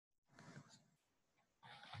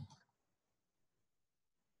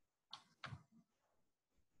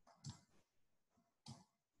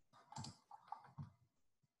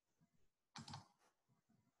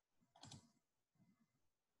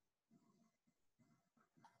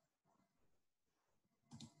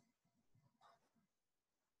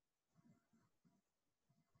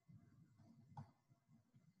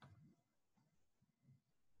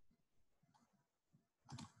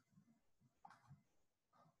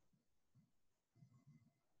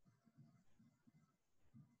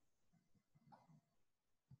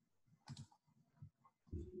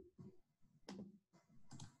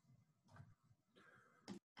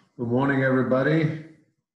Good morning, everybody.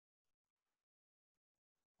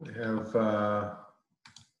 We have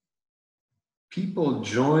people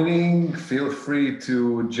joining. Feel free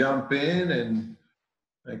to jump in, and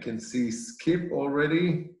I can see Skip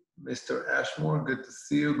already. Mr. Ashmore, good to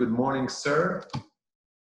see you. Good morning, sir.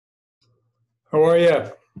 How are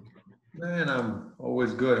you? Man, I'm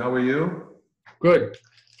always good. How are you? Good.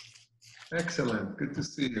 Excellent. Good to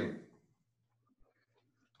see you.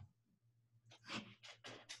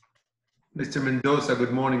 Mr. Mendoza,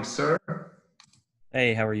 good morning, sir.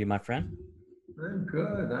 Hey, how are you, my friend? I'm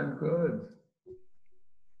good. I'm good.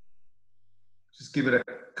 Just give it a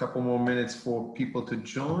couple more minutes for people to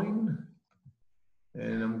join.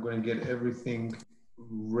 And I'm going to get everything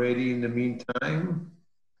ready in the meantime.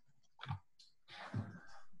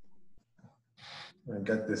 I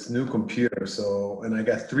got this new computer, and I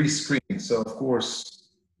got 3 screens. So of course,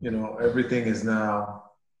 everything is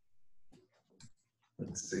now,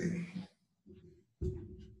 let's see.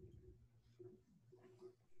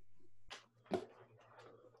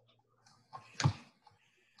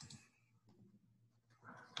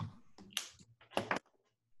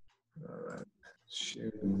 All right,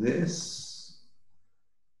 share this.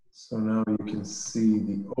 So now you can see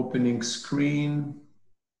the opening screen.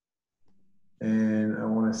 And I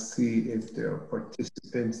want to see if there are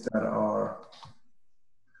participants that are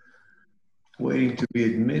waiting to be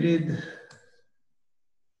admitted.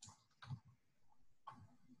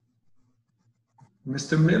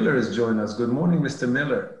 Mr. Miller has joined us. Good morning, Mr.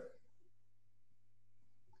 Miller.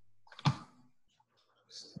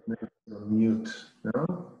 Mute.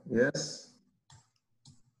 No? Yes?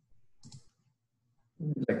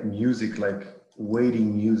 Like music, like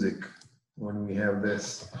waiting music when we have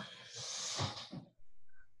this.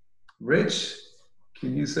 Rich,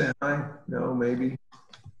 can you say hi? No, maybe.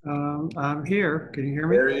 I'm here. Can you hear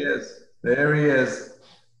me? There he is. There he is.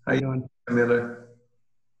 How you doing? Miller.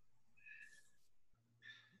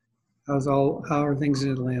 How are things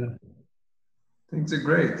in Atlanta? Things are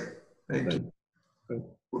great. Thank you. Good.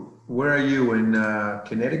 Where are you, in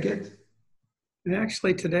Connecticut? And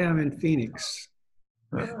actually, today I'm in Phoenix.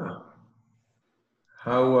 Ah.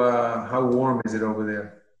 How warm is it over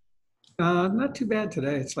there? Not too bad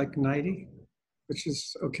today. It's like 90, which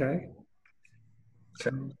is okay.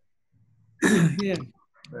 Okay. Yeah.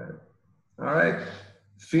 All right.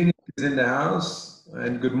 Phoenix is in the house.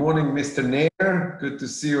 And good morning, Mr. Nair. Good to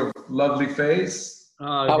see your lovely face.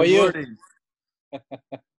 How are you?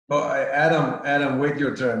 Oh, Adam, wait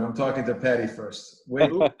your turn. I'm talking to Patty first.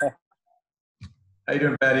 Wait. How you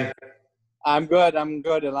doing, Patty? I'm good,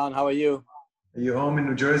 Ilan. How are you? Are you home in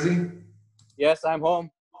New Jersey? Yes, I'm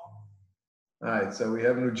home. All right, so we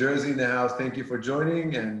have New Jersey in the house. Thank you for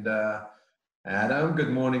joining. And Adam, good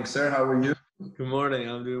morning, sir. How are you? Good morning.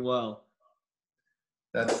 I'm doing well.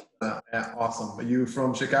 That's awesome. Are you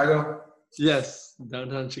from Chicago? Yes,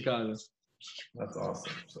 downtown Chicago. That's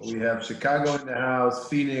awesome. So we have Chicago in the house,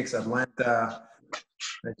 Phoenix, Atlanta.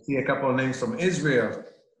 I see a couple of names from Israel.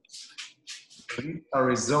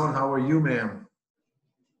 Arizona, how are you, ma'am?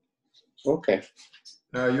 Okay.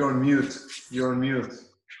 You're on mute. You're on mute.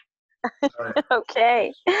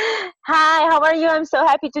 Okay. Hi, how are you? I'm so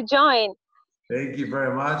happy to join. Thank you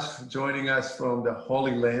very much for joining us from the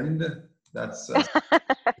Holy Land. That's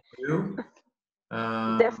you.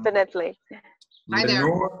 Definitely. Hi there.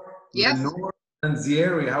 Yes. Lenore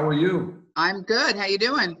Anzieri, how are you? I'm good. How you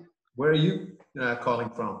doing? Where are you calling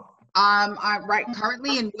from? I'm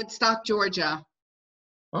currently in Woodstock, Georgia.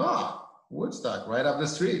 Oh, Woodstock, right up the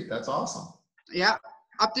street. That's awesome. Yeah.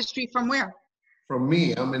 Up the street from where? From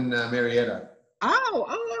me, I'm in Marietta. Oh,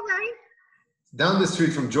 all right. Down the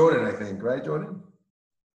street from Jordan, I think, right, Jordan?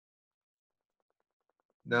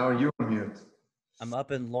 Now you're on mute. I'm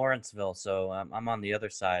up in Lawrenceville, so I'm on the other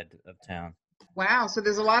side of town. Wow. So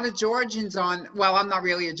there's a lot of Georgians on. Well, I'm not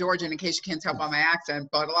really a Georgian, in case you can't tell by my accent,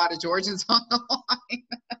 but a lot of Georgians on the line.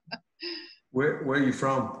 Where are you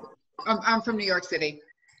from? I'm from New York City.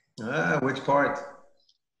 Ah, which part?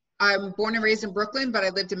 I'm born and raised in Brooklyn, but I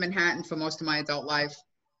lived in Manhattan for most of my adult life.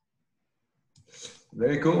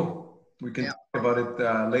 Very cool. We can talk about it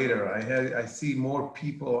later. I see more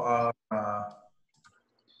people are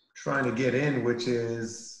trying to get in, which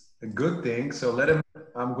is a good thing. So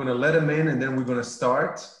I'm going to let them in, and then we're going to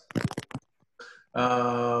start.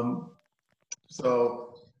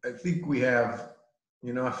 So I think we have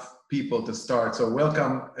enough people to start. So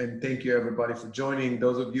welcome and thank you everybody for joining.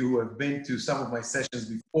 Those of you who have been to some of my sessions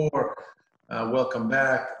before, welcome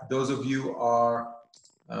back. Those of you are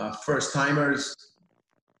first timers,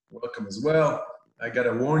 welcome as well. I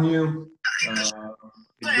gotta warn you,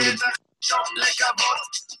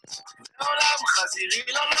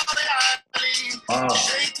 Wow.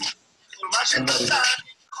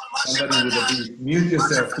 Somebody with a beat. Mute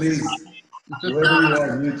yourself, please. Whoever you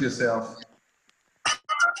are, mute yourself.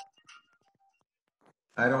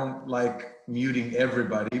 I don't like muting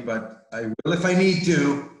everybody, but I will if I need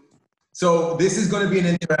to. So this is going to be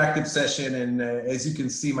an interactive session, and as you can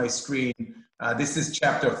see my screen, this is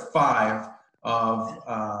chapter 5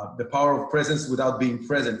 of The Power of Presence Without Being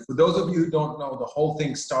Present. For those of you who don't know, the whole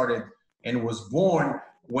thing started and was born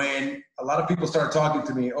when a lot of people started talking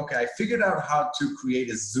to me, okay, I figured out how to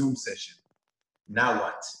create a Zoom session. Now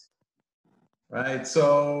what? Right?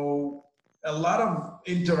 So a lot of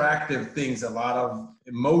interactive things, a lot of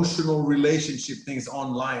emotional relationship things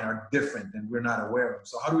online are different and we're not aware of.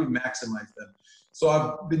 So how do we maximize them? So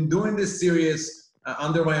I've been doing this series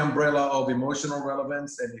under my umbrella of Emotional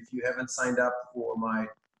Relevance. And if you haven't signed up for my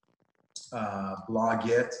blog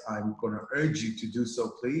yet, I'm going to urge you to do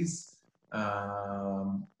so, please.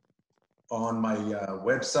 On my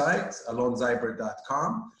website,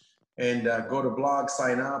 alonzybert.com, and go to blog,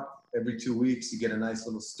 sign up. Every 2 weeks, you get a nice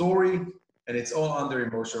little story, and it's all under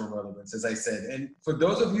Emotional Relevance, as I said. And for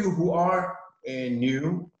those of you who are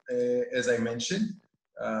new, as I mentioned,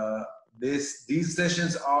 these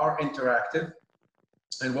sessions are interactive.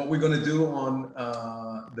 And what we're going to do on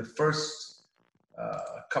the first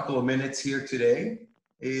couple of minutes here today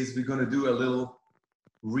is we're going to do a little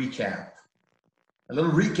recap. A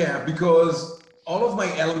little recap, because all of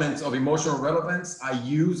my elements of Emotional Relevance I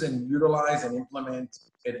use and utilize and implement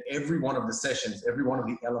at every one of the sessions, every one of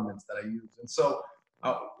the elements that I use. And so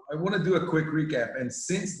I want to do a quick recap. And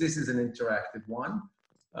since this is an interactive one,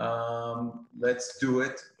 let's do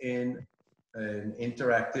it in an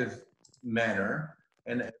interactive manner.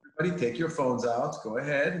 And everybody take your phones out, go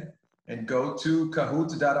ahead and go to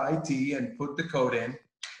kahoot.it and put the code in.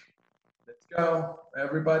 Let's go,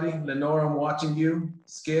 everybody. Lenore, I'm watching you.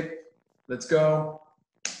 Skip, let's go.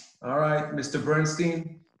 All right, Mr.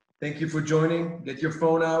 Bernstein, thank you for joining. Get your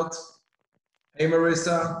phone out. Hey,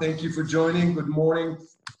 Marissa, thank you for joining. Good morning.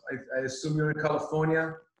 I assume you're in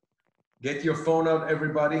California. Get your phone out,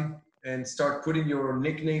 everybody, and start putting your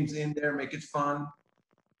nicknames in there. Make it fun.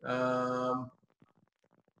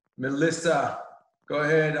 Melissa, go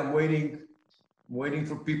ahead. I'm waiting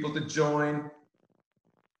for people to join.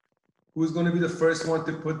 Who's going to be the first one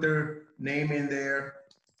to put their name in there?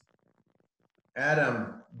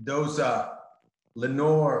 Adam, Dosa,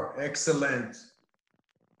 Lenore, excellent.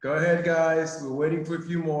 Go ahead, guys. We're waiting for a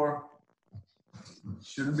few more.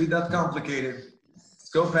 Shouldn't be that complicated. Let's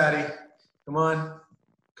go, Patty. Come on.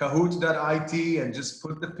 Kahoot.it and just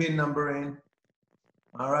put the PIN number in.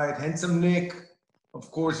 All right, handsome Nick. Of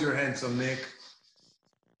course you're handsome, Nick.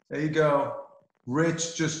 There you go.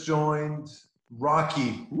 Rich just joined.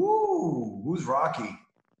 Rocky. Woo! Who's Rocky?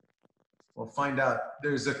 We'll find out.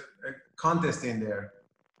 There's a contest in there.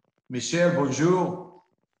 Michelle, bonjour.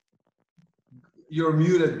 You're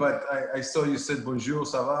muted, but I saw you said bonjour,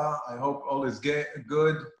 ça va? I hope all is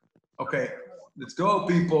good. Okay, let's go,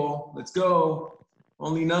 people. Let's go.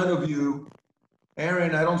 Only 9 of you.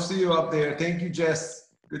 Aaron, I don't see you up there. Thank you, Jess.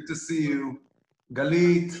 Good to see you.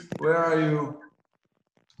 Galit, where are you?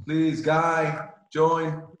 Please, Guy,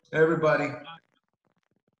 join. Everybody.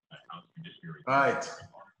 All right.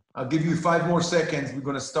 I'll give you 5 more seconds. We're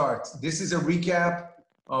going to start. This is a recap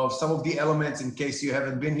of some of the elements in case you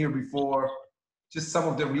haven't been here before. Just some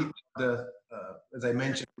of the as I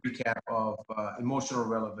mentioned, recap of Emotional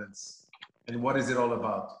Relevance and what is it all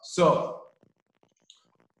about. So,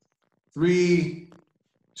 3,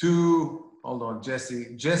 2, hold on,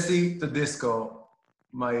 Jesse Tedisco,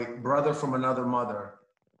 my brother from another mother.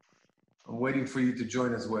 I'm waiting for you to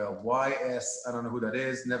join as well. YS, I don't know who that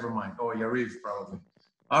is. Never mind. Oh, Yariv, probably.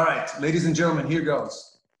 All right, ladies and gentlemen, here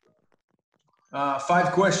goes.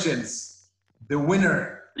 5 questions. The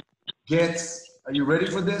winner gets, are you ready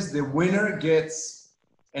for this? The winner gets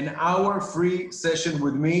an hour free session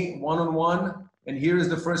with me, one-on-one. And here is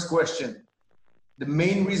the first question. The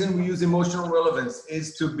main reason we use Emotional Relevance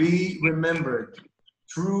is to be remembered.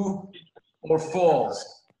 True or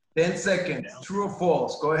false? 10 seconds, true or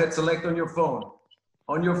false? Go ahead, select on your phone.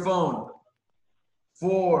 On your phone.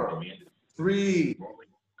 4, 3,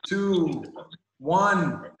 2,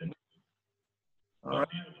 1. All right,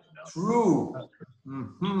 true. I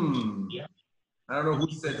don't know who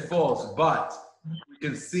said false, but we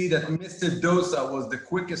can see that Mr. Dosa was the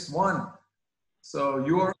quickest one. So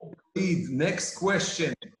you're lead. Next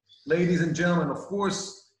question, ladies and gentlemen. Of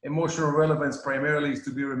course, Emotional Relevance primarily is to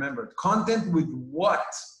be remembered. Content with what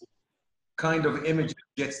kind of image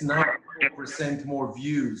gets 94% more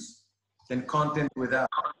views than content without?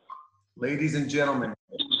 Ladies and gentlemen,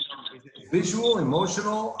 is it visual,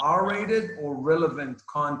 emotional, R-rated, or relevant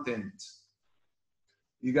content?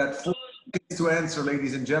 You got 4 seconds to answer,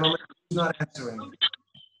 ladies and gentlemen. Who's not answering?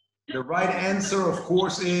 The right answer, of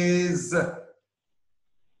course, is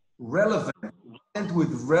relevant. Content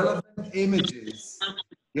with relevant images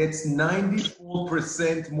gets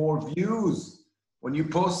 94% more views. When you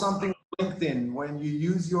post something on LinkedIn, when you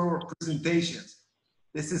use your presentations,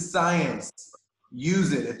 this is science.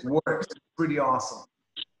 Use it, it works. It's pretty awesome.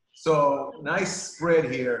 So nice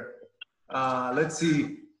spread here. Let's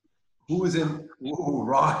see who is in. Ooh,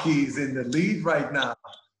 Rocky's in the lead right now.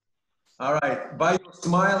 All right, by your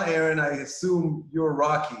smile, Aaron, I assume you're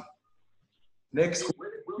Rocky. Next,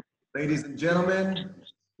 ladies and gentlemen,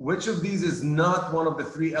 which of these is not one of the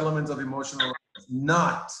 3 elements of emotional relevance?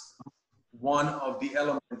 Not one of the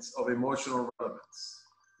elements of emotional relevance.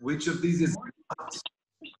 Which of these is not?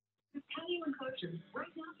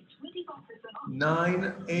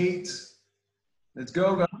 9, 8. Let's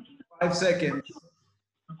go, guys. 5 seconds.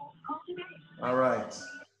 All right.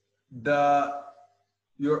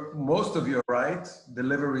 Most of you are right.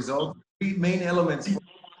 Deliver results. 3 main elements for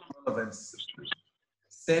relevance.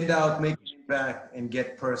 Stand out, make an impact, and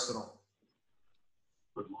get personal.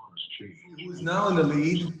 Who's now in the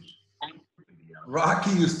lead?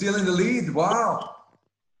 Rocky, you're still in the lead. Wow.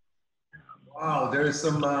 Wow, there is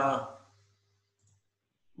some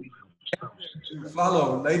to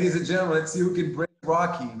follow. Ladies and gentlemen, let's see who can break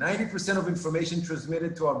Rocky. 90% of information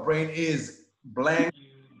transmitted to our brain is blank.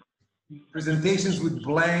 Presentations with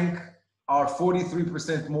blank are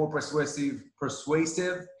 43% more persuasive.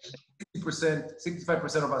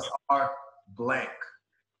 65% of us are blank.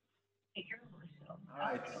 All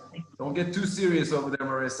right, don't get too serious over there,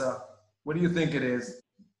 Marissa. What do you think it is?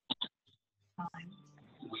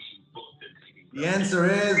 The answer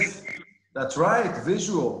is, that's right,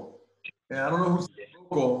 visual. Yeah, I don't know who's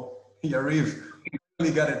vocal. Yariv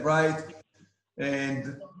really got it right.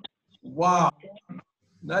 And wow,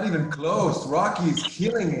 not even close. Rocky is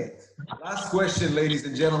killing it. Last question, ladies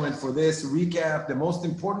and gentlemen, for this recap. The most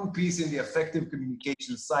important piece in the effective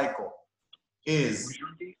communication cycle is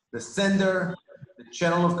the sender, the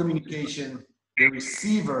channel of communication, the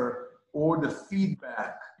receiver, or the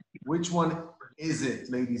feedback. Which one is it,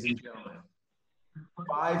 ladies and gentlemen?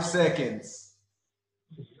 5 seconds.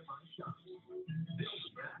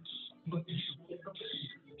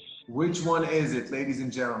 Which one is it, ladies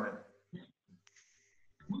and gentlemen?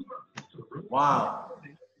 Wow.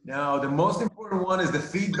 Now, the most important one is the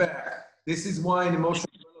feedback. This is why in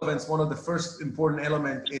emotional relevance, one of the first important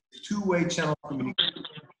elements is two-way channel communication.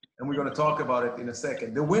 And we're going to talk about it in a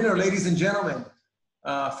second. The winner, ladies and gentlemen,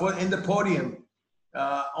 in the podium,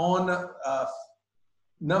 on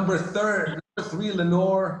number 3,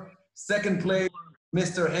 Lenore. Second place,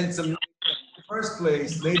 Mr. Handsome. First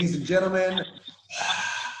place, ladies and gentlemen,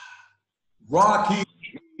 Rocky.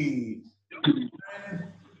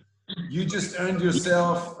 You just earned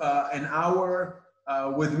yourself an hour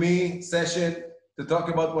with me session to talk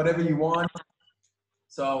about whatever you want.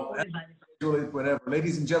 So, whatever.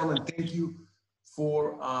 Ladies and gentlemen, thank you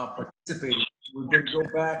for participating. We're going to go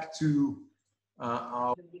back to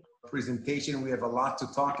our presentation. We have a lot to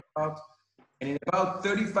talk about. And in about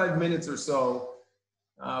 35 minutes or so,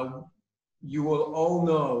 you will all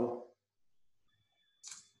know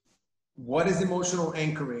what is emotional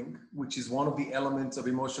anchoring, which is one of the elements of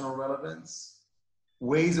emotional relevance,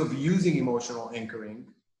 ways of using emotional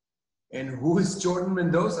anchoring, and who is Jordan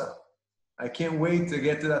Mendoza. I can't wait to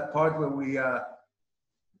get to that part where we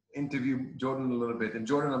interview Jordan a little bit. And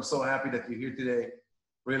Jordan, I'm so happy that you're here today.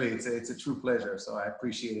 Really, it's a true pleasure. So I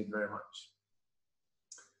appreciate it very much.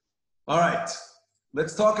 All right,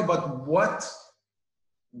 let's talk about what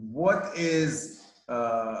is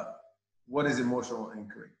emotional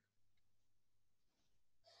anchoring.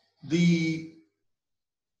 The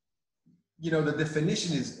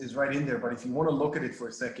definition is right in there, but if you want to look at it for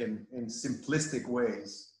a second in simplistic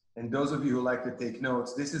ways, and those of you who like to take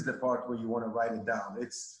notes, this is the part where you want to write it down.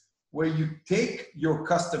 It's where you take your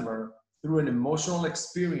customer through an emotional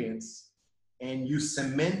experience and you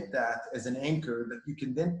cement that as an anchor that you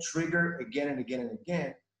can then trigger again and again and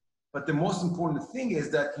again. But the most important thing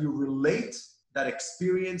is that you relate that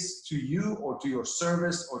experience to you or to your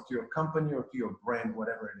service or to your company or to your brand,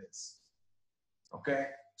 whatever it is.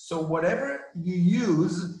 Okay? So whatever you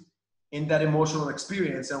use in that emotional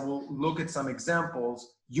experience, and we'll look at some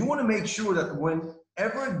examples, you want to make sure that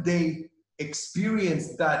whenever they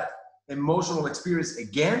experience that emotional experience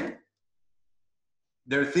again,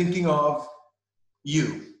 they're thinking of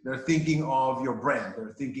you. They're thinking of your brand.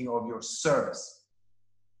 They're thinking of your service.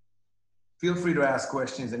 Feel free to ask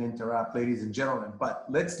questions and interrupt, ladies and gentlemen. But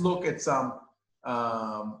let's look at some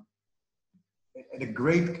at a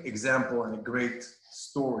great example and a great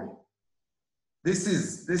story. This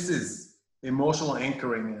is emotional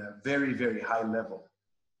anchoring at a very, very high level.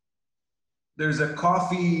 There's a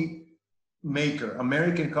coffee maker,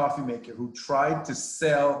 American coffee maker, who tried to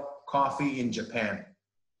sell coffee in Japan,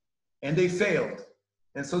 and they failed.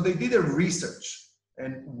 And so they did a research.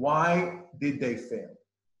 And why did they fail?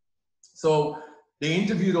 So they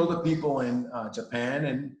interviewed all the people in Japan,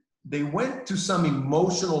 and they went to some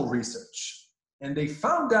emotional research. And they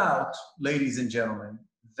found out, ladies and gentlemen,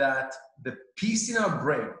 that the piece in our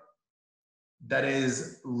brain that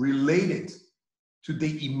is related to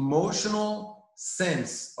the emotional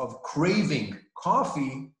sense of craving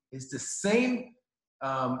coffee is the same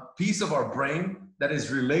piece of our brain that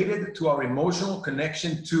is related to our emotional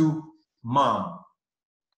connection to mom.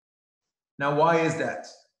 Now, why is that?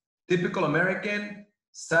 Typical American,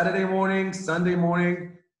 Saturday morning, Sunday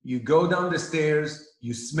morning, you go down the stairs,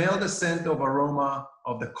 you smell the scent of aroma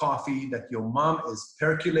of the coffee that your mom is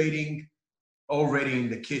percolating already in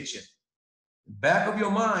the kitchen. Back of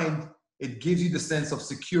your mind, it gives you the sense of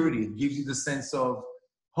security. It gives you the sense of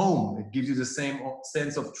home. It gives you the same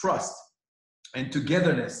sense of trust and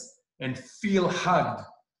togetherness and feel hugged.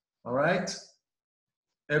 All right?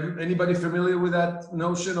 Anybody familiar with that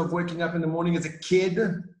notion of waking up in the morning as a kid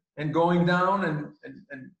and going down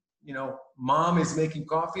and you know, mom is making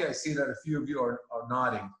coffee? I see that a few of you are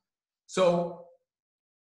nodding. So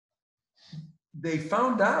they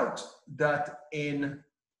found out that in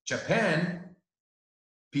Japan,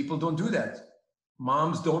 people don't do that.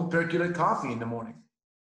 Moms don't percolate coffee in the morning,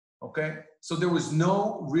 okay? So there was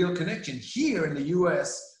no real connection. Here in the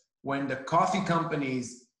US, when the coffee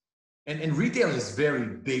companies, and retail is very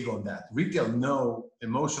big on that. Retail know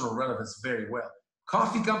emotional relevance very well.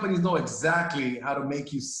 Coffee companies know exactly how to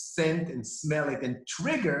make you scent and smell it and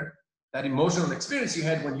trigger that emotional experience you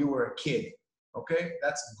had when you were a kid, okay?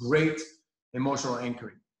 That's great emotional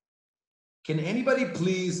anchoring. Can anybody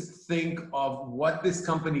please think of what this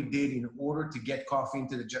company did in order to get coffee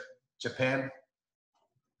into Japan?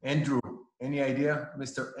 Andrew, any idea?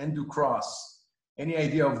 Mr. Andrew Cross, any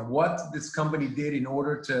idea of what this company did in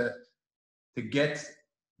order to get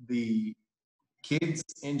the kids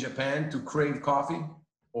in Japan to crave coffee,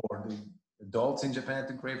 or the adults in Japan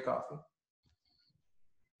to crave coffee?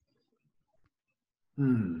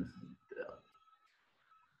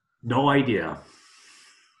 No idea.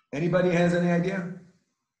 Anybody has any idea?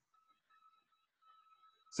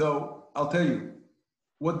 So I'll tell you,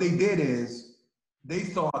 what they did is they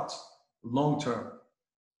thought long-term.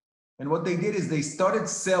 And what they did is they started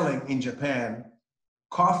selling in Japan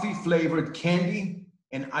coffee-flavored candy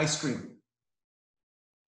and ice cream.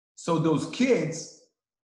 So those kids,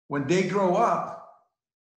 when they grow up,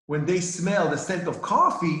 when they smell the scent of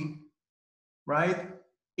coffee, right,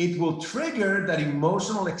 it will trigger that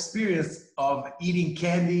emotional experience of eating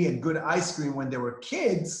candy and good ice cream when they were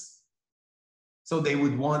kids. So they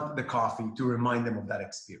would want the coffee to remind them of that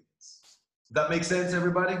experience. Does that make sense,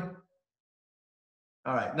 everybody?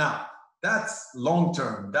 All right, now that's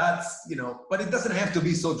long-term, that's, you know, but it doesn't have to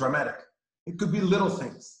be so dramatic. It could be little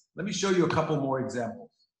things. Let me show you a couple more examples.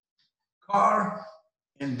 Car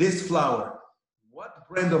and this flower. What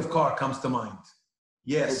brand of car comes to mind?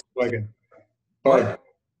 Yes. Volkswagen. Bug.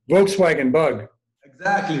 Volkswagen Bug.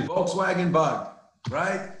 Exactly, Volkswagen Bug,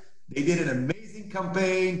 right? They did an amazing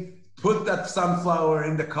campaign, put that sunflower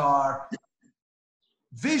in the car.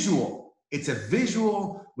 Visual, it's a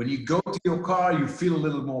visual. When you go to your car, you feel a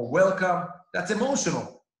little more welcome. That's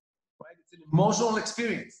emotional, right? It's an emotional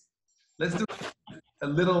experience. Let's do a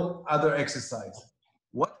little other exercise.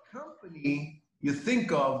 What company you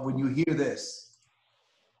think of when you hear this?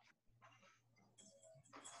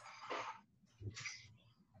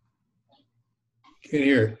 Can't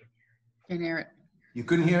hear it. Can't hear it. You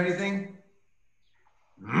couldn't hear anything?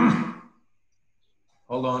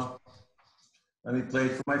 Hold on. Let me play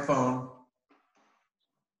it from my phone.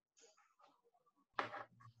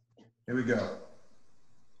 Here we go.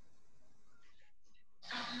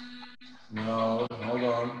 No, hold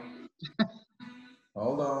on.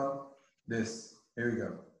 Hold on. This. Here we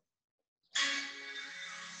go.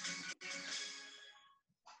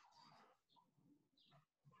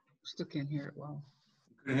 Still can't hear it well.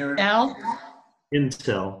 You couldn't hear it? L.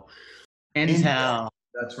 Intel. Intel.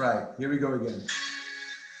 That's right. Here we go again.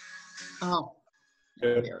 Oh.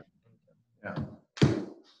 Yeah. Hear it. Yeah.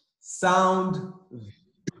 Sound,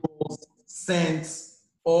 visuals, sense,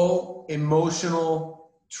 all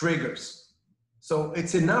emotional triggers. So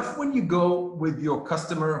it's enough when you go with your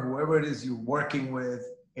customer, whoever it is you're working with,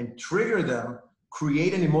 and trigger them,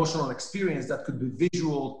 create an emotional experience that could be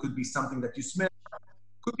visual, could be something that you smell,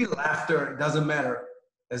 could be laughter, it doesn't matter.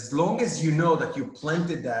 As long as you know that you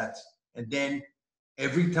planted that, and then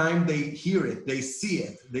every time they hear it, they see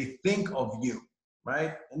it, they think of you,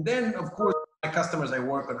 right? And then, of course, my customers, I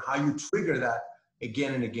work on how you trigger that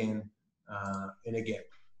again and again and again.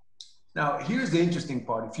 Now, here's the interesting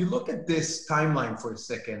part. If you look at this timeline for a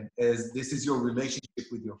second, as this is your relationship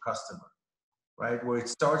with your customer, right? Where it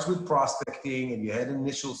starts with prospecting and you had an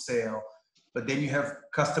initial sale, but then you have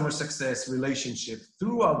customer success relationship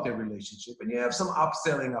throughout the relationship, and you have some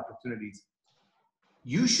upselling opportunities.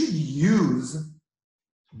 You should use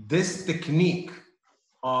this technique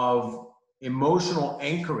of emotional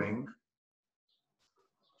anchoring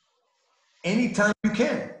anytime you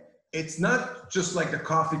can. It's not just like the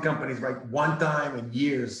coffee companies, right? One time in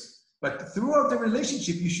years, but throughout the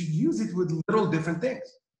relationship, you should use it with little different things.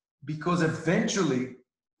 Because eventually,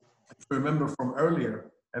 if you remember from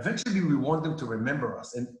earlier, eventually we want them to remember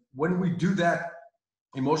us. And when we do that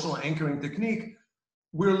emotional anchoring technique,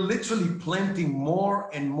 we're literally planting more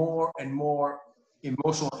and more and more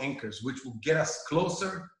emotional anchors, which will get us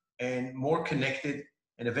closer and more connected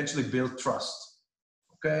and eventually build trust,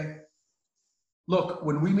 okay? Look,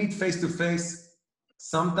 when we meet face to face,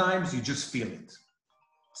 sometimes you just feel it.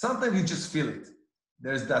 Sometimes you just feel it.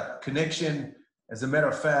 There's that connection. As a matter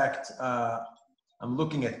of fact, I'm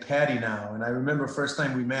looking at Patty now, and I remember first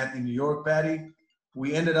time we met in New York, Patty,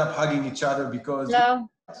 we ended up hugging each other because, Hello.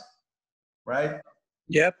 right?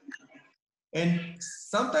 Yep. And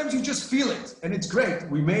sometimes you just feel it, and it's great.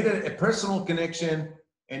 We made a personal connection,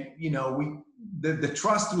 and you know, the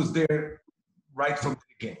trust was there right from the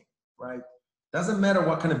beginning, right? Doesn't matter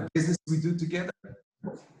what kind of business we do together.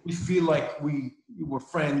 We feel like we were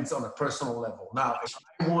friends on a personal level. Now, if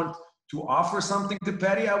I want to offer something to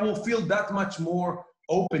Patty, I will feel that much more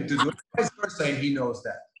open to do it. Vice versa, and he knows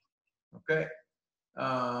that. Okay.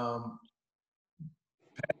 Patty,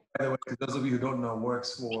 by the way, for those of you who don't know,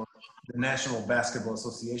 works for the National Basketball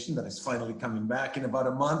Association that is finally coming back in about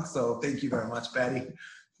a month. So thank you very much, Patty,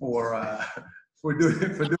 for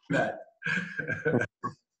doing that.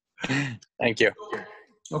 Thank you.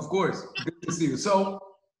 Of course, good to see you. So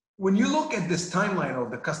when you look at this timeline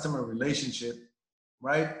of the customer relationship,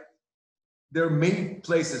 right, there are many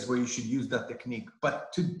places where you should use that technique.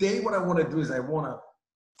 But today what I want to do is I want to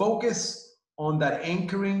focus on that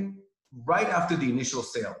anchoring right after the initial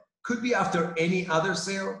sale. Could be after any other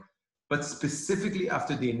sale, but specifically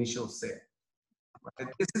after the initial sale. Right?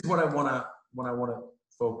 This is what I want to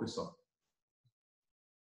focus on.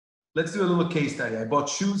 Let's do a little case study. I bought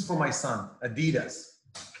shoes for my son, Adidas.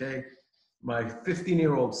 Okay, my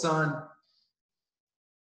 15-year-old son,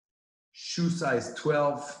 shoe size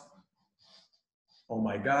 12. Oh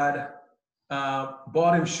my God.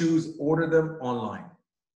 Bought him shoes, ordered them online.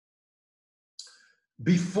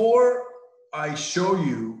 Before I show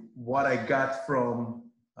you what I got from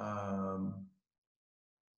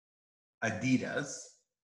Adidas,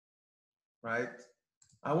 right?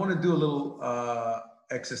 I want to do a little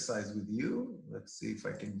exercise with you. Let's see if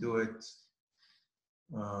I can do it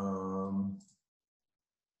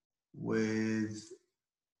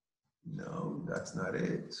no, that's not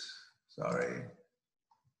it. Sorry.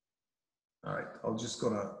 All right, I'm just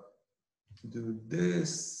gonna do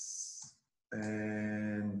this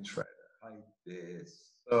and try to hide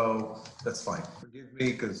this. So that's fine. Forgive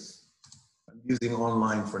me because I'm using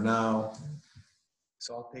online for now.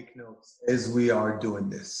 So I'll take notes as we are doing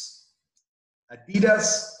this.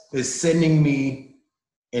 Adidas is sending me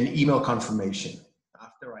an email confirmation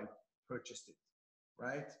after I purchased it,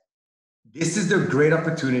 right? This is their great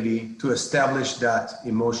opportunity to establish that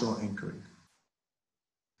emotional anchoring.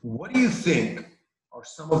 What do you think are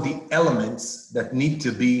some of the elements that need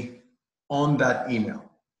to be on that email?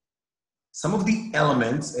 Some of the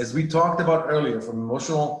elements, as we talked about earlier from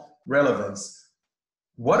emotional relevance,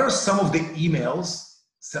 what are some of the emails,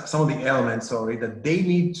 some of the elements, sorry, that they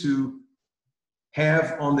need to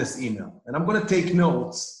have on this email? And I'm going to take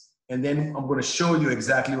notes, and then I'm going to show you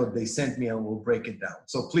exactly what they sent me, and we'll break it down.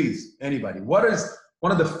 So please, anybody, what is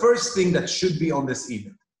one of the first things that should be on this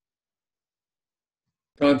email?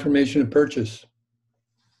 Confirmation of purchase.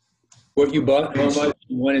 What you bought, how much,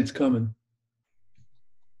 and when it's coming.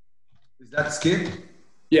 Is that Skip?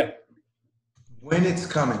 Yeah. When it's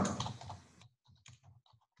coming.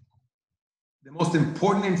 The most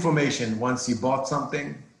important information once you bought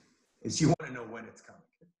something is you want to know when it's coming,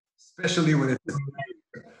 especially when it's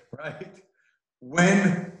right.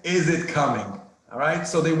 When is it coming? All right.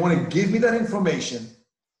 So they want to give me that information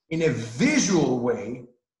in a visual way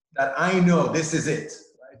that I know this is it.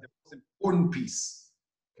 Right? The most important piece.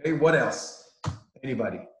 Okay, what else?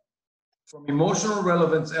 Anybody? From emotional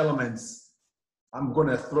relevance elements, I'm going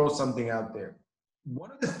to throw something out there. One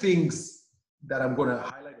of the things that I'm going to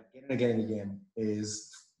highlight again and again and again is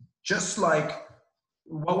just like,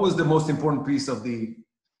 what was the most important piece of the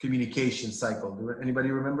communication cycle? Anybody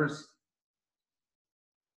remembers?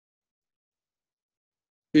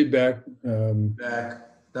 Feedback. Feedback.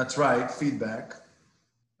 That's right, feedback.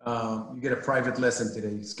 You get a private lesson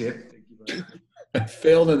today, Skip. Thank you very much. I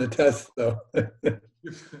failed on the test, though.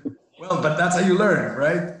 Well, but that's how you learn,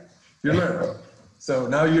 right? You learn. So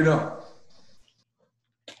now you know.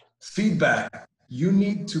 Feedback. You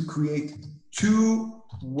need to create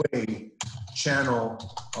two-way channel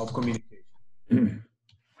of communication.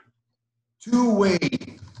 Two-way.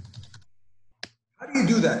 How do you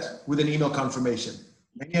do that with an email confirmation?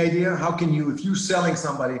 Any idea? How can you, if you're selling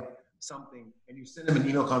somebody something and you send them an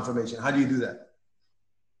email confirmation, how do you do that?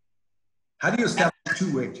 How do you establish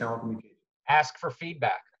two-way channel communication? Ask for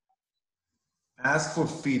feedback. Ask for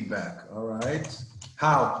feedback. All right.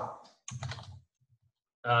 How?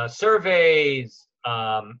 Surveys.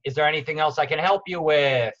 Is there anything else I can help you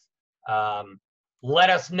with? Let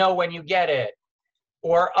us know when you get it.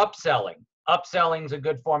 Or upselling. Upselling is a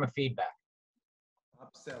good form of feedback.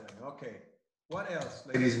 Upselling. Okay. What else,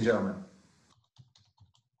 ladies and gentlemen?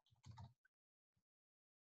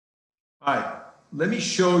 All right. Let me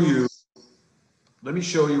show you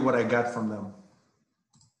what I got from them.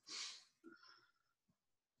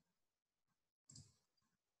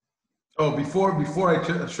 Oh, before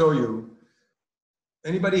I show you,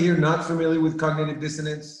 anybody here not familiar with cognitive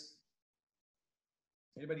dissonance?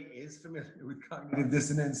 Anybody is familiar with cognitive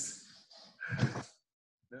dissonance?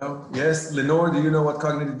 No? Yes? Lenore, do you know what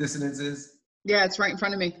cognitive dissonance is? Yeah, it's right in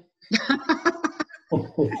front of me.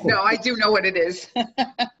 No, I do know what it is.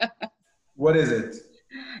 What is it?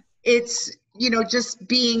 It's, just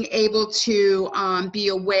being able to be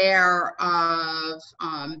aware of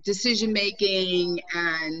decision-making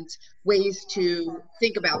and ways to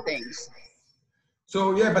think about things.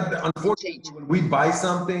 So yeah, but unfortunately, when we buy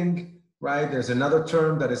something, right, there's another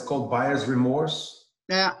term that is called buyer's remorse.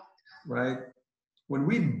 Yeah. Right? When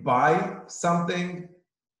we buy something,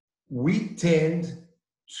 we tend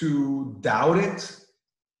to doubt it.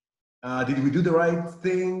 Did we do the right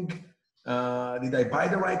thing? Did I buy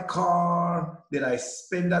the right car? Did I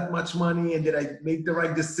spend that much money? And did I make the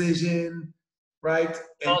right decision? Right?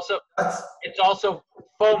 And it's also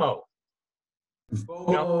FOMO.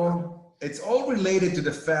 FOMO. It's all related to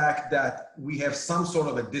the fact that we have some sort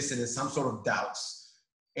of a dissonance, some sort of doubts.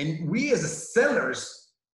 And we as sellers,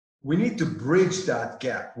 we need to bridge that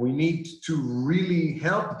gap. We need to really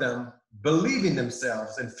help them believe in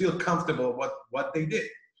themselves and feel comfortable with what they did.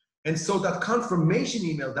 And so that confirmation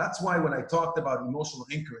email, that's why when I talked about emotional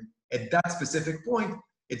anchoring, at that specific point,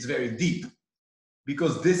 it's very deep.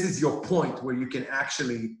 Because this is your point where you can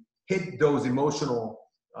actually hit those emotional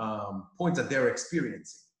points that they're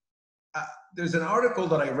experiencing. There's an article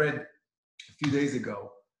that I read a few days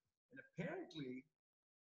ago, and apparently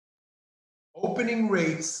opening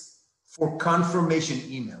rates for confirmation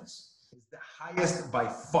emails is the highest by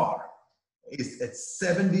far. It's at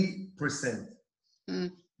 70%.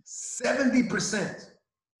 70%,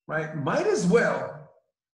 right? Might as well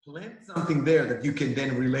plant something there that you can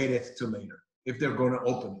then relate it to later if they're going to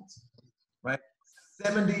open it, right?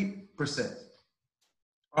 70%.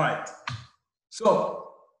 All right. So,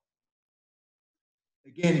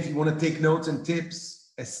 again, if you want to take notes and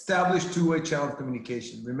tips, establish two-way channel of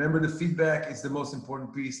communication. Remember, the feedback is the most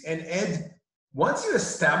important piece. And Ed, once you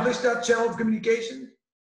establish that channel of communication,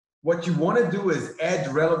 what you want to do is add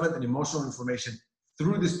relevant and emotional information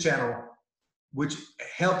through this channel, which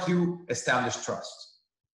helps you establish trust.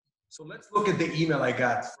 So let's look at the email I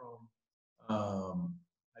got from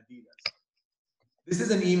Adidas. This is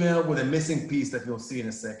an email with a missing piece that you'll see in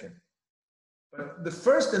a second. But the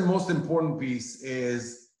first and most important piece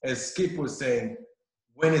is, as Skip was saying,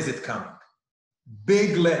 when is it coming?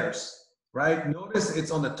 Big letters, right? Notice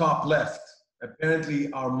it's on the top left.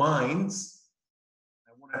 Apparently our minds,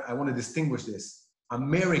 I want to distinguish this.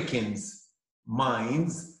 Americans'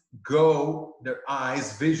 minds go, their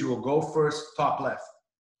eyes, visual, go first, top left.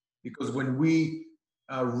 Because when we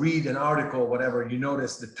read an article, whatever, you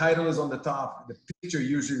notice the title is on the top, the picture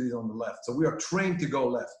usually is on the left. So we are trained to go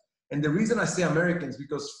left. And the reason I say Americans,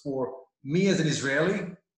 because for me as an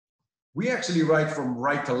Israeli, we actually write from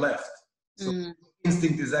right to left. So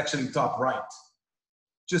instinct is actually top right,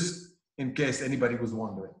 just in case anybody was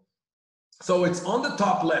wondering. So it's on the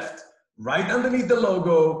top left, right underneath the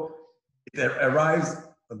logo. It arrives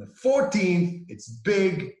on the 14th. It's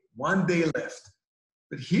big, 1 day left.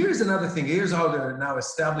 But here's another thing. Here's how they're now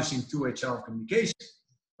establishing two-way channel of communication,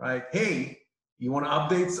 right? Hey, you want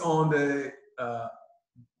updates on the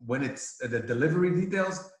when it's the delivery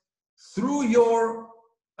details through your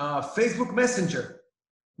Facebook Messenger.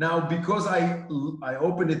 Now, because I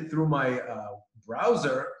opened it through my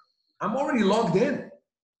browser, I'm already logged in,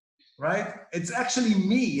 right? It's actually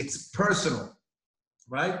me. It's personal,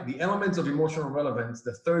 right? The elements of emotional relevance.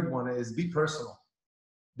 The third one is be personal.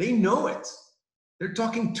 They know it. They're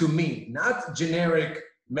talking to me, not generic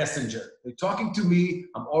messenger. They're talking to me.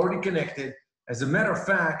 I'm already connected. As a matter of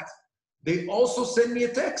fact, they also send me a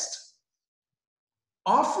text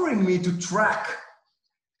offering me to track,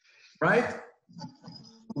 right?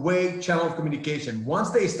 Way channel of communication.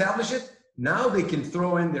 Once they establish it, now they can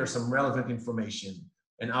throw in there some relevant information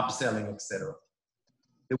and upselling, etc.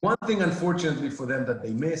 The one thing, unfortunately, for them that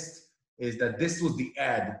they missed is that this was the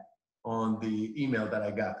ad on the email that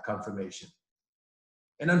I got confirmation.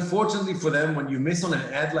 And unfortunately for them, when you miss on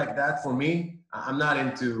an ad like that, for me, I'm not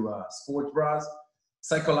into sports bras.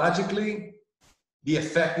 Psychologically, the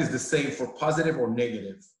effect is the same for positive or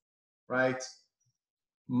negative, right?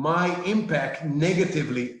 My impact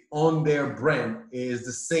negatively on their brand is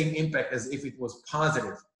the same impact as if it was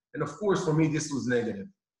positive. And of course, for me, this was negative.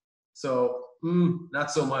 So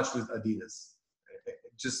not so much with Adidas,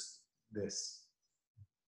 just this.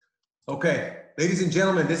 Okay, ladies and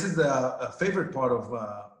gentlemen, this is a favorite part of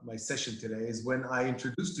my session today is when I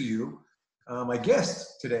introduce to you my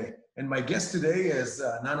guest today. And my guest today is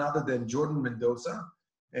none other than Jordan Mendoza.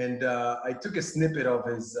 And I took a snippet of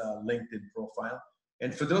his LinkedIn profile.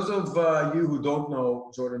 And for those of you who don't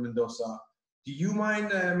know Jordan Mendoza, do you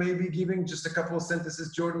mind maybe giving just a couple of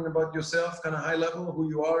sentences, Jordan, about yourself, kind of high level, who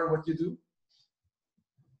you are and what you do?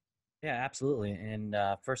 Yeah, absolutely. And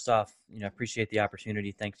first off, appreciate the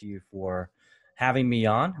opportunity. Thank you for having me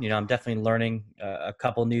on. I'm definitely learning a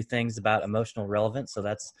couple new things about emotional relevance. So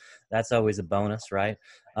that's always a bonus, right?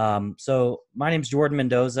 So my name's Jordan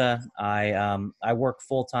Mendoza. I work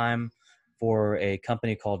full-time for a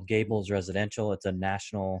company called Gables Residential. It's a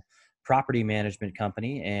national property management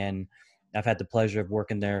company, and I've had the pleasure of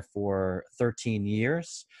working there for 13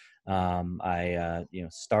 years. I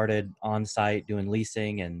started on site doing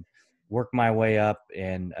leasing and worked my way up,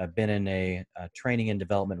 and I've been in a training and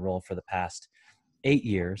development role for the past 8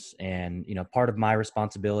 years. And, part of my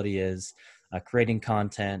responsibility is creating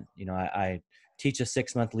content. I teach a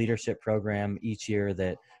 6-month leadership program each year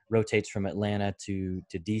that rotates from Atlanta to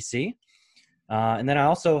DC. And then I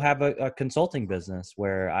also have a consulting business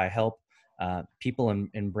where I help people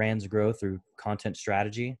and brands grow through content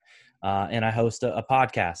strategy. And I host a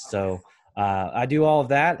podcast. So I do all of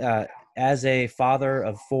that as a father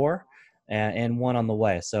of 4 and 1 on the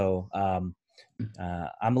way. So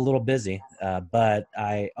I'm a little busy, but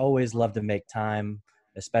I always love to make time,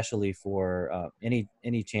 especially for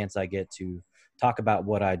any chance I get to talk about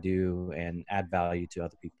what I do and add value to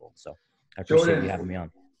other people. So I appreciate you having me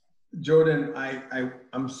on. Jordan,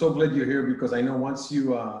 I'm so glad you're here because I know once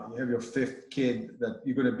you have your 5th kid that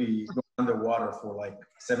you're going to be going underwater for like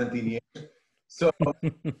 17 years. So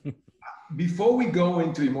before we go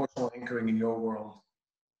into emotional anchoring in your world,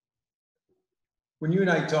 when you and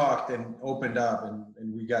I talked and opened up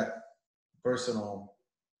and we got personal,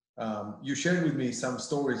 you shared with me some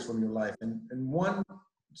stories from your life. And one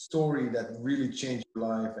story that really changed your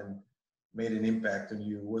life and made an impact on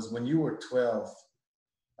you was when you were 12.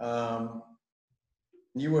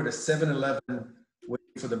 You were at a 7-Eleven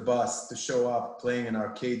waiting for the bus to show up playing an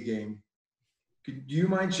arcade game. Do you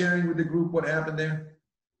mind sharing with the group what happened there?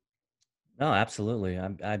 No, absolutely.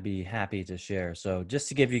 I'd be happy to share. So just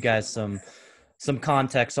to give you guys some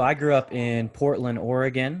context. So I grew up in Portland,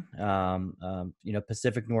 Oregon,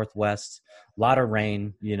 Pacific Northwest, a lot of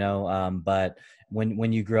rain, but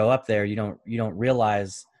when you grow up there, you don't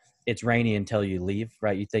realize it's rainy until you leave,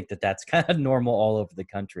 right? You think that that's kind of normal all over the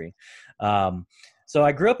country. So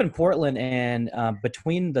I grew up in Portland, and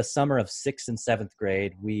between the summer of 6th and 7th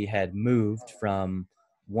grade, we had moved from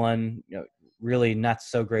one, really not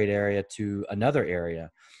so great area to another area.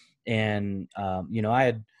 And, I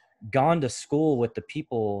had gone to school with the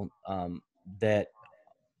people that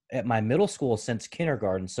at my middle school since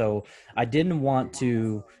kindergarten. So I didn't want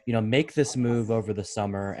to, make this move over the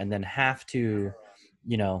summer and then have to,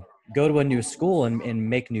 go to a new school and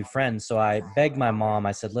make new friends. So I begged my mom.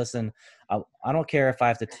 I said, listen, I don't care if I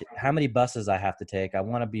have to, how many buses I have to take. I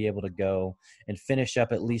want to be able to go and finish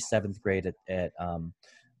up at least 7th grade at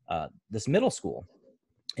this middle school.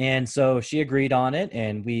 And so she agreed on it,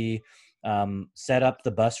 and we set up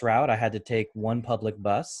the bus route. I had to take one public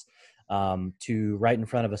bus. to right in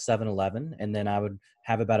front of a 7-Eleven, and then I would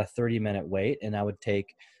have about a 30-minute wait, and I would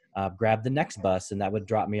grab the next bus, and that would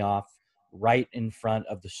drop me off right in front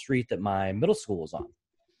of the street that my middle school was on.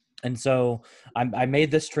 And so I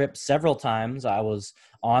made this trip several times. I was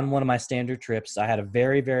on one of my standard trips. I had a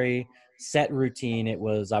very, very set routine. It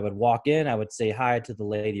was, I would walk in, I would say hi to the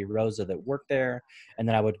lady Rosa that worked there, and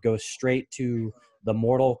then I would go straight to the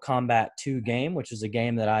Mortal Kombat 2 game, which is a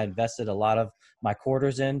game that I invested a lot of my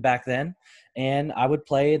quarters in back then. And I would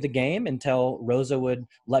play the game until Rosa would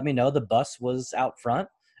let me know the bus was out front,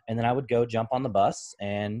 and then I would go jump on the bus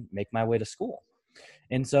and make my way to school.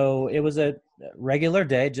 And so it was a regular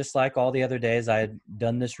day, just like all the other days. I had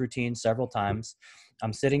done this routine several times.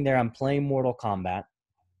 I'm sitting there, I'm playing Mortal Kombat,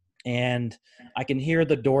 and I can hear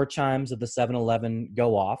the door chimes of the 7-Eleven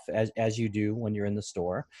go off, as you do when you're in the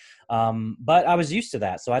store. But I was used to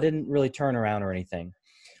that, so I didn't really turn around or anything.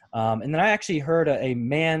 And then I actually heard a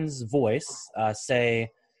man's voice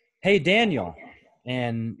say, "Hey, Daniel."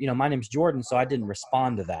 And, my name's Jordan, so I didn't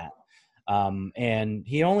respond to that. And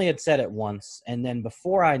he only had said it once. And then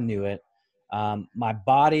before I knew it, my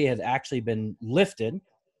body had actually been lifted,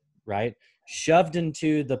 right? Shoved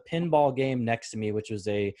into the pinball game next to me, which was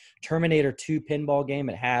a Terminator 2 pinball game.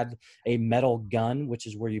 It had a metal gun, which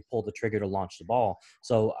is where you pull the trigger to launch the ball.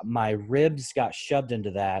 So my ribs got shoved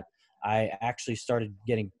into that. I actually started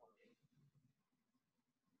getting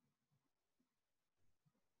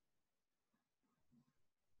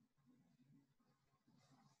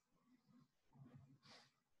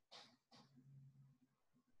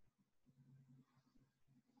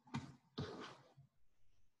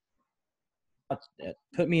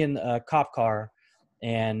put me in a cop car.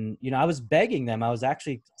 And, I was begging them. I was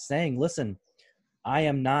actually saying, listen, I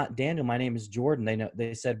am not Daniel. My name is Jordan.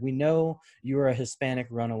 They said, we know you are a Hispanic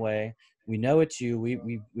runaway. We know it's you.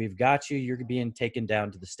 We've got you. You're being taken down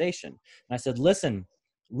to the station. And I said, listen,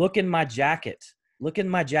 look in my jacket. Look in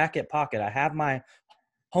my jacket pocket. I have my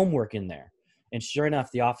homework in there. And sure enough,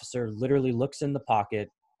 the officer literally looks in the pocket.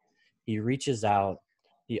 He reaches out.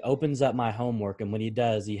 He opens up my homework. And when he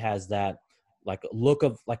does, he has that like look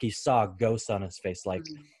of like he saw a ghost on his face. Like,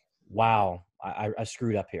 wow, I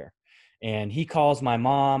screwed up here. And he calls my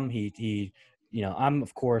mom. He, I'm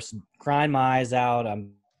of course crying my eyes out.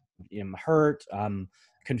 I'm hurt. I'm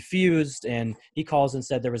confused. And he calls and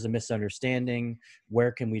said there was a misunderstanding.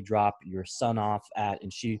 Where can we drop your son off at?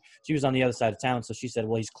 And she was on the other side of town. So she said,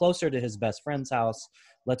 well, he's closer to his best friend's house.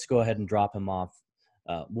 Let's go ahead and drop him off.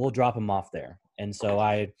 We'll drop him off there. And so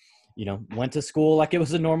I, went to school like it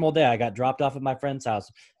was a normal day. I got dropped off at my friend's house.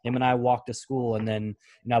 Him and I walked to school. And then,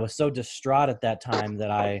 I was so distraught at that time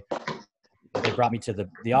that they brought me to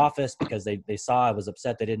the office because they saw I was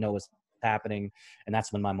upset. They didn't know what was happening. And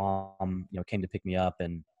that's when my mom, came to pick me up.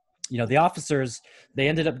 And, the officers, they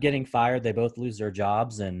ended up getting fired. They both lose their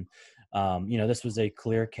jobs. And, this was a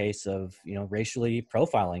clear case of, racially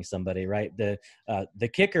profiling somebody, right? The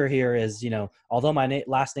kicker here is, although my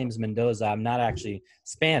last name is Mendoza, I'm not actually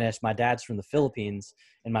Spanish. My dad's from the Philippines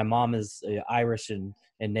and my mom is Irish and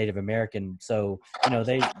Native American. So,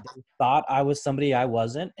 they thought I was somebody I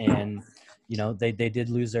wasn't. And, they did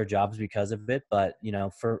lose their jobs because of it. But,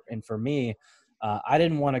 for me, I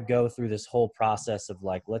didn't want to go through this whole process of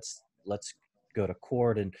like, let's go to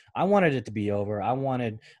court. And I wanted it to be over.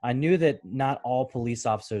 I knew that not all police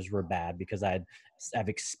officers were bad because I've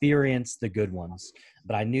experienced the good ones,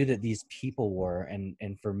 but I knew that these people were.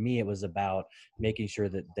 And for me, it was about making sure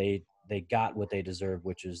that they got what they deserve,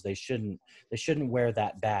 which is they shouldn't wear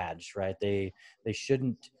that badge, right? They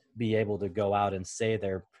shouldn't be able to go out and say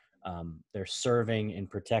they're serving and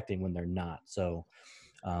protecting when they're not. So,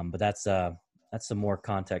 but that's some more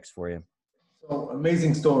context for you. So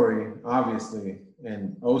amazing story, obviously,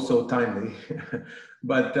 and also timely.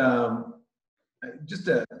 But just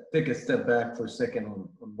to take a step back for a second on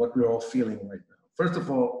what we're all feeling right now. First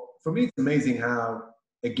of all, for me, it's amazing how,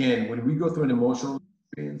 again, when we go through an emotional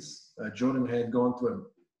experience, Jordan had gone through a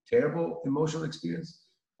terrible emotional experience,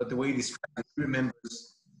 but the way he described it, he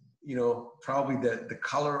remembers, probably the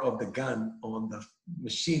color of the gun on the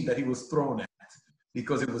machine that he was thrown at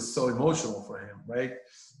because it was so emotional for him, right?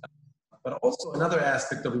 But also another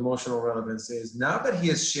aspect of emotional relevance is now that he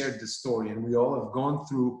has shared the story and we all have gone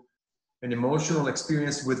through an emotional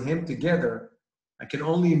experience with him together, I can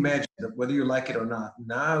only imagine that whether you like it or not,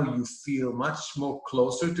 now you feel much more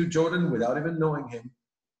closer to Jordan without even knowing him,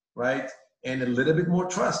 right? And a little bit more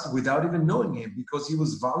trust without even knowing him because he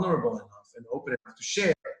was vulnerable enough and open enough to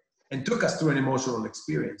share and took us through an emotional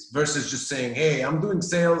experience versus just saying, hey, I'm doing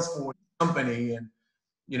sales for a company and,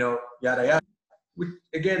 yada, yada. Which,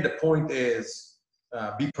 again, the point is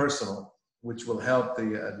be personal which will help the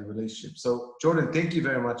relationship. So Jordan, thank you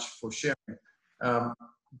very much for sharing.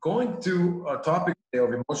 Going to a topic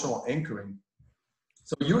of emotional anchoring.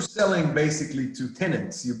 So you're selling basically to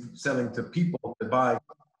tenants. You're selling to people that buy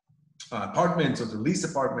apartments or to lease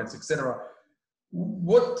apartments, etc.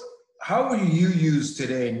 How will you use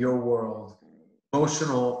today in your world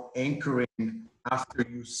emotional anchoring after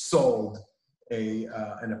you sold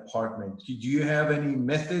an apartment? Do you have any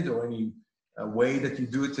method or any way that you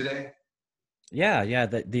do it today? Yeah.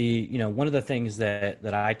 One of the things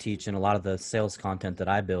that I teach in a lot of the sales content that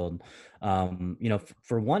I build,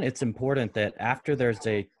 for one, it's important that after there's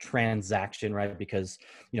a transaction, right? Because,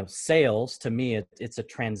 sales to me, it's a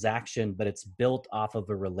transaction, but it's built off of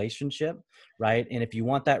a relationship, right? And if you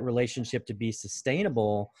want that relationship to be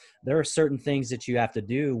sustainable, there are certain things that you have to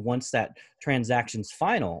do once that transaction's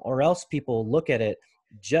final, or else people look at it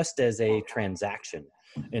just as a transaction.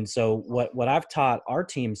 And so what I've taught our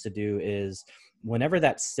teams to do is whenever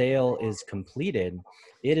that sale is completed,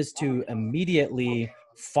 it is to immediately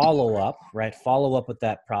follow up, right? Follow up with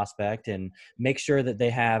that prospect and make sure that they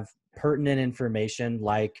have pertinent information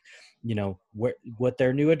like, what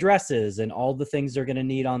their new address is and all the things they're going to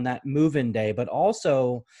need on that move-in day, but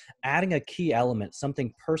also adding a key element,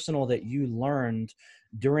 something personal that you learned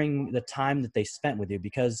during the time that they spent with you.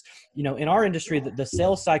 Because, in our industry, the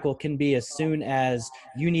sales cycle can be as soon as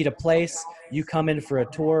you need a place, you come in for a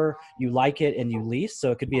tour, you like it, and you lease.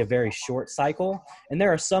 So it could be a very short cycle. And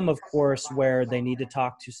there are some, of course, where they need to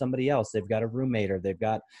talk to somebody else. They've got a roommate or they've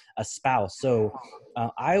got a spouse. So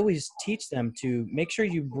I always teach them to make sure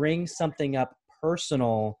you bring something up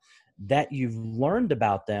personal that you've learned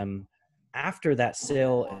about them after that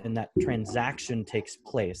sale and that transaction takes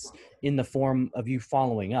place in the form of you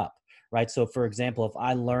following up, right? So for example, if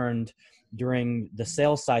I learned during the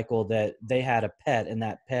sales cycle that they had a pet and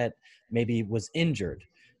that pet maybe was injured,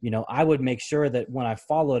 I would make sure that when I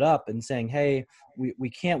followed up and saying, hey, we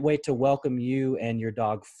can't wait to welcome you and your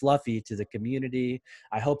dog Fluffy to the community.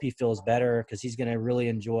 I hope he feels better because he's going to really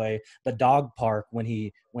enjoy the dog park when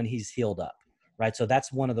he's healed up. Right. So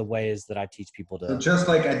that's one of the ways that I teach people to. So just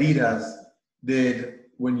like Adidas did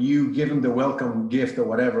when you give them the welcome gift or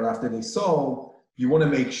whatever after they sold, you want to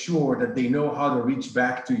make sure that they know how to reach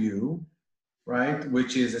back to you, right?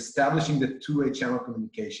 Which is establishing the two-way channel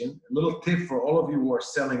communication. A little tip for all of you who are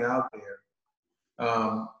selling out there.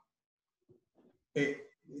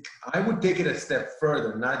 I would take it a step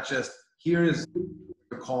further, not just here's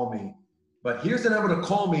to call me, but here's the number to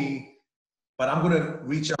call me, but I'm going to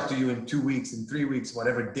reach out to you in 2 weeks, in 3 weeks,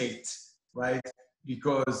 whatever date, right?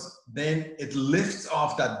 Because then it lifts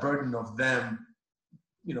off that burden of them,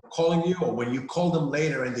 calling you, or when you call them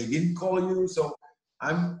later and they didn't call you. So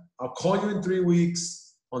I'll call you in 3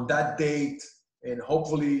 weeks on that date, and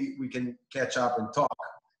hopefully we can catch up and talk,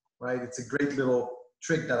 right? It's a great little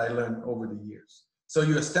trick that I learned over the years. So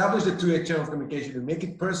you establish the two-way channel of communication and make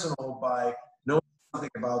it personal by knowing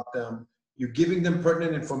something about them. You're giving them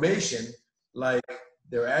pertinent information like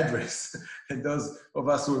their address. And those of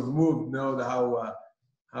us who have moved know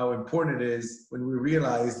how important it is when we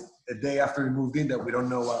realize the day after we moved in that we don't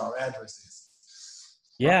know what our address is.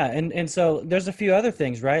 Yeah. And so there's a few other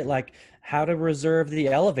things, right? Like how to reserve the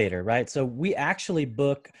elevator, right? So we actually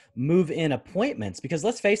book move-in appointments because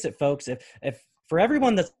let's face it, folks, if for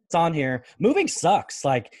everyone that's on here, moving sucks.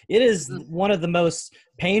 Like it is one of the most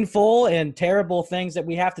painful and terrible things that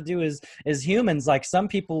we have to do as humans. Like some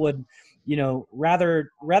people would, rather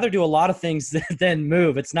do a lot of things than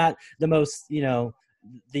move. It's not the most,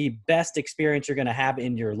 the best experience you're going to have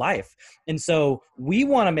in your life. And so we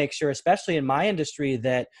want to make sure, especially in my industry,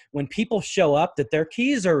 that when people show up, that their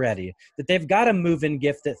keys are ready, that they've got a move-in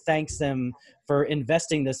gift that thanks them for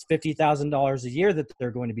investing this $50,000 a year that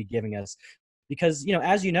they're going to be giving us. Because,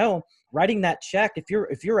 as you know, writing that check, if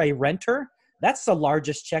you're a renter, that's the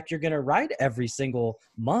largest check you're going to write every single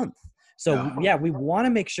month. So yeah, we want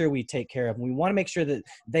to make sure we take care of them. We want to make sure that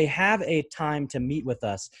they have a time to meet with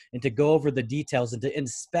us and to go over the details and to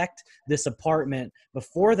inspect this apartment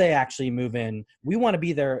before they actually move in. We want to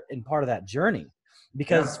be there in part of that journey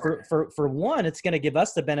because for one, it's going to give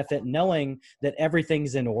us the benefit knowing that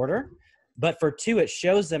everything's in order. But for two, it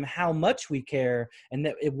shows them how much we care and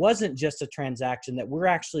that it wasn't just a transaction, that we're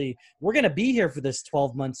going to be here for this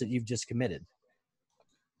 12 months that you've just committed.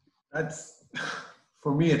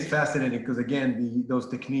 For me, it's fascinating because again, those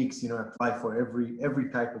techniques, apply for every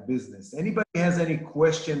type of business. Anybody has any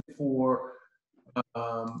question for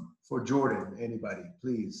Jordan? Anybody,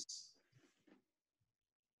 please?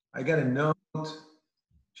 I got a note.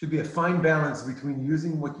 Should be a fine balance between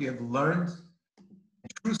using what you have learned,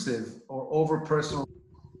 intrusive or over personal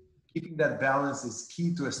keeping that balance is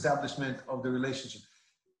key to establishment of the relationship.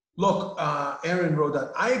 Look, Aaron wrote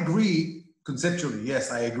that. I agree conceptually.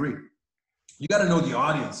 Yes, I agree. You got to know the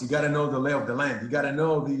audience. You got to know the lay of the land. You got to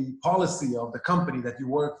know the policy of the company that you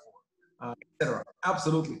work for, etc.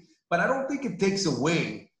 Absolutely. But I don't think it takes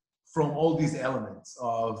away from all these elements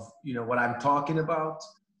of, you know, what I'm talking about.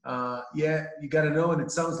 Yeah, you got to know. And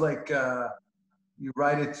it sounds like you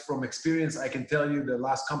write it from experience. I can tell you the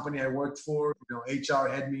last company I worked for, you know, HR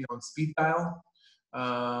had me on speed dial.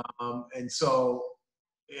 And so,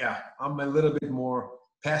 yeah, I'm a little bit more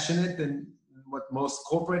passionate than what most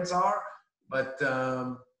corporates are, but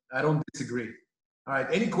I don't disagree. All right,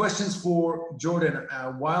 any questions for Jordan?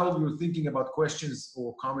 While you're thinking about questions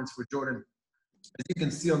or comments for Jordan, as you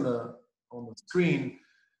can see on the screen,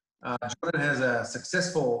 Jordan has a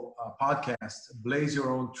successful podcast, Blaze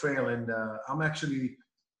Your Own Trail, and I'm actually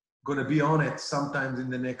going to be on it sometimes in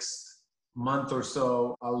the next month or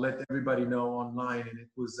so. I'll let everybody know online, and it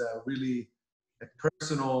was really a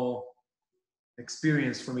personal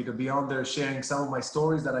experience for me to be on there sharing some of my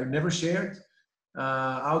stories that I never shared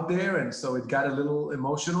out there, and so it got a little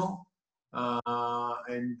emotional.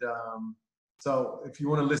 So if you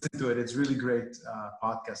want to listen to it, it's really great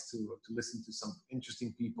podcast to listen to some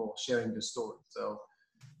interesting people sharing their story. So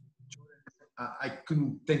I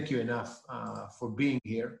couldn't thank you enough for being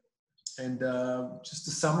here. And just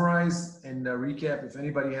to summarize and recap, if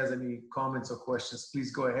anybody has any comments or questions,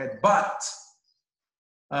 please go ahead. But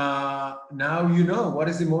now you know what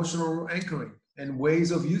is emotional anchoring and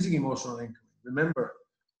ways of using emotional anchoring. Remember,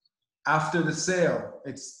 after the sale,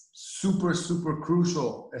 it's super, super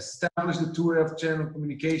crucial. Establish the two-way of channel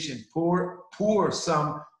communication. Pour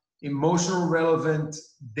some emotional relevant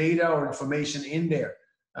data or information in there.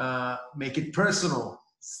 Make it personal,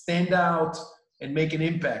 stand out, and make an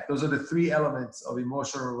impact. Those are the three elements of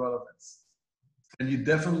emotional relevance. And you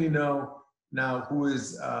definitely know now who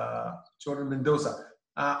is Jordan Mendoza.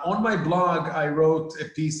 On my blog, I wrote a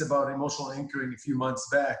piece about emotional anchoring a few months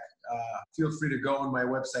back. Feel free to go on my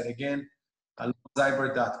website again,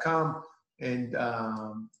 alonzibert.com, and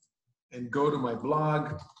go to my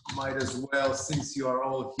blog. Might as well, since you are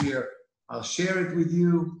all here, I'll share it with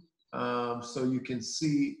you so you can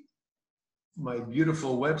see my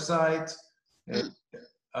beautiful website and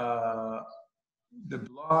the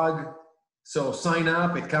blog. So sign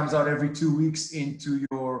up. It comes out every 2 weeks into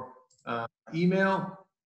your email.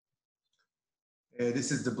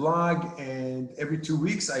 This is the blog, and every 2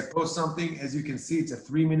 weeks I post something. As you can see, it's a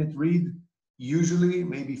 3-minute read, usually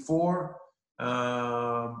maybe 4.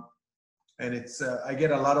 And it's I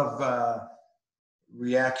get a lot of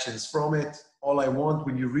reactions from it. All I want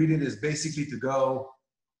when you read it is basically to go,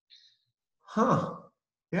 huh,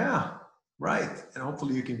 yeah, right. And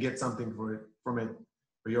hopefully you can get something from it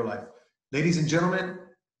for your life. Ladies and gentlemen,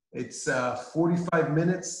 it's 45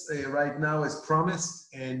 minutes right now as promised,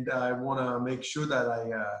 and I want to make sure that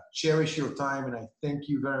I cherish your time, and I thank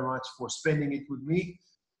you very much for spending it with me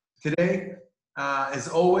today. As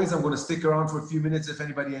always, I'm going to stick around for a few minutes if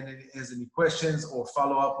anybody has any questions or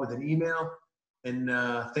follow up with an email. And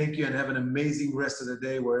thank you, and have an amazing rest of the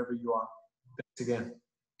day wherever you are. Thanks again.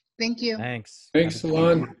 Thank you. Thanks. Thanks,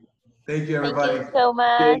 Alon. Thank you, everybody. Thank you so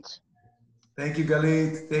much. Thank you,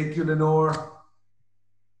 Galit. Thank you, Lenore.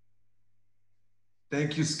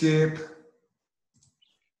 Thank you, Skip.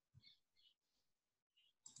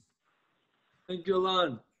 Thank you,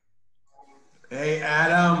 Alon. Hey,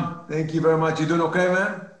 Adam. Thank you very much. You doing okay,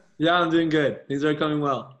 man? Yeah, I'm doing good. Things are coming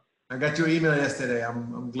well. I got your email yesterday.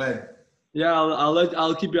 I'm glad. Yeah,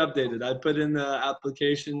 I'll keep you updated. I put in the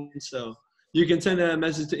application, so you can send a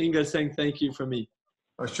message to Inga saying thank you from me.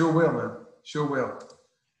 I sure will, man. Sure will.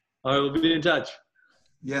 All right, we'll be in touch.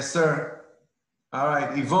 Yes, sir. All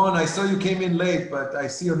right, Yvonne, I saw you came in late, but I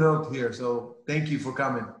see your note here, so thank you for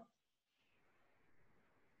coming.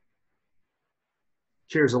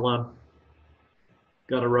 Cheers, Alon.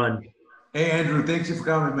 Gotta run. Hey, Andrew, thanks you for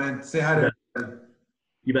coming, man. Say hi to everybody.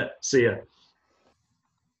 You bet. See ya.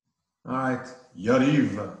 All right,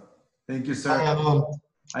 Yariv. Thank you, sir.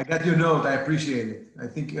 I got your note. I appreciate it. I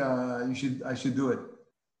think I should do it.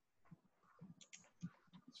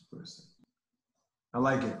 I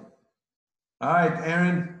like it. All right,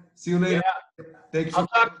 Aaron. See you later. Yeah. Thanks.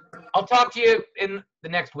 I'll talk to you in the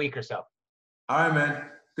next week or so. All right, man.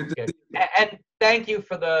 Good to see you. And thank you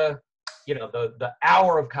for the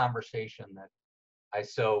hour of conversation that I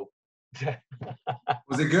so.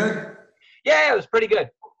 Was it good? Yeah, it was pretty good.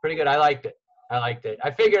 Pretty good. I liked it.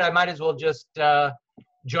 I figured I might as well just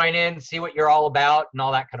join in, see what you're all about, and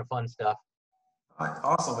all that kind of fun stuff. All right,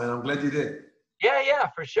 awesome, man. I'm glad you did. Yeah,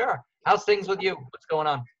 for sure. How's things with you? What's going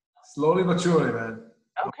on? Slowly but surely, man.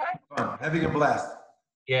 Okay. Fun. Having a blast.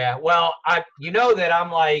 Yeah. Well, you know that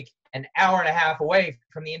I'm like an hour and a half away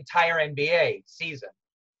from the entire NBA season.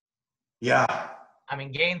 Yeah. I'm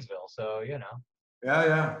in Gainesville, so you know.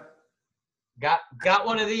 Yeah. Got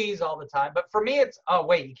one of these all the time. But for me, it's oh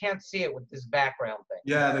wait, you can't see it with this background thing.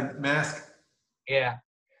 Yeah, the mask. Yeah.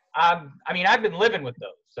 I mean, I've been living with those,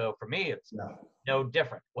 so for me, it's Yeah. no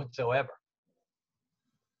different whatsoever.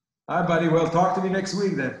 All right, buddy. Well, talk to me next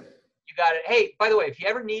week then. You got it. Hey, by the way, if you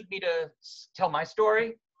ever need me to tell my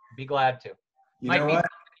story, be glad to. You know what?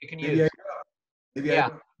 You can Maybe use. Maybe Yeah.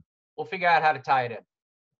 We'll figure out how to tie it in.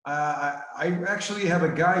 I actually have a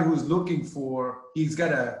guy who's looking for, he's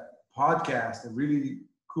got a podcast, a really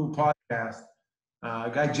cool podcast. A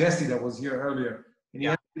guy, Jesse, that was here earlier. And he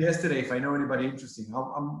asked me yesterday if I know anybody interesting.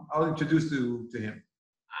 I'll introduce to him.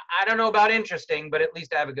 I don't know about interesting, but at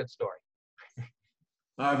least I have a good story.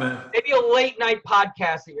 All right, man. Maybe a late night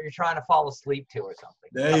podcast that you're trying to fall asleep to or something.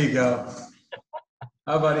 There you go.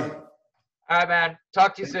 Hi, buddy. All right, man.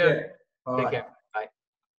 Talk to you soon. Take care. Take care.